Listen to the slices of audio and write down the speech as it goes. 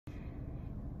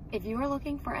If you are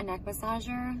looking for a neck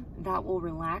massager that will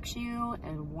relax you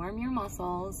and warm your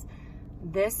muscles,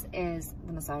 this is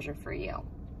the massager for you.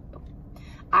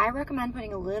 I recommend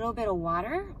putting a little bit of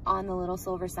water on the little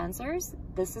silver sensors.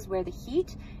 This is where the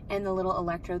heat and the little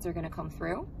electrodes are going to come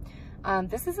through.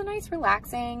 This is a nice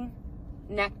relaxing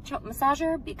neck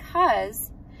massager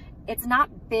because it's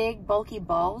not big bulky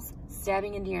balls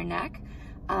stabbing into your neck.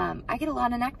 I get a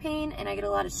lot of neck pain and I get a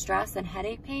lot of stress and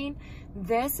headache pain.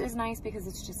 This is nice because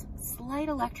it's just slight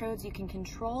electrodes. You can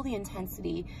control the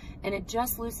intensity and it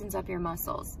just loosens up your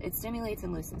muscles. It stimulates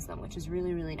and loosens them, which is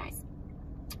really, really nice.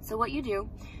 So what you do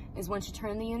is once you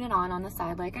turn the unit on the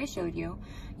side like I showed you,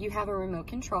 you have a remote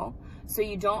control. So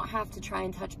you don't have to try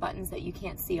and touch buttons that you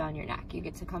can't see on your neck. You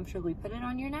get to comfortably put it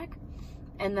on your neck.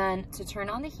 And then to turn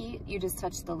on the heat, you just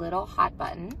touch the little hot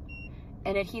button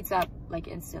and it heats up like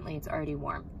instantly. It's already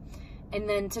warm. And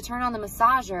then to turn on the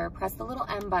massager, press the little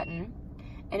M button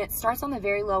and it starts on the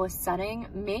very lowest setting.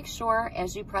 Make sure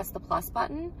as you press the plus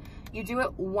button, you do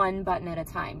it one button at a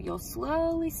time. You'll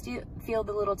slowly feel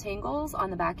the little tingles on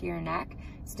the back of your neck,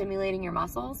 stimulating your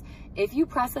muscles. If you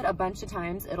press it a bunch of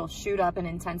times, it'll shoot up in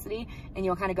intensity and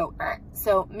you'll kind of go, Arr.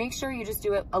 So make sure you just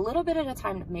do it a little bit at a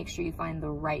time to make sure you find the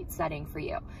right setting for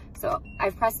you. So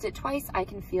I've pressed it twice. I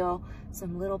can feel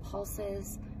some little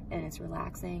pulses and it's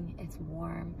relaxing, it's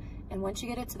warm. And once you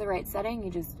get it to the right setting, you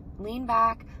just lean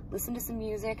back, listen to some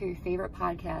music or your favorite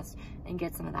podcast and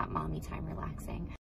get some of that mommy time relaxing.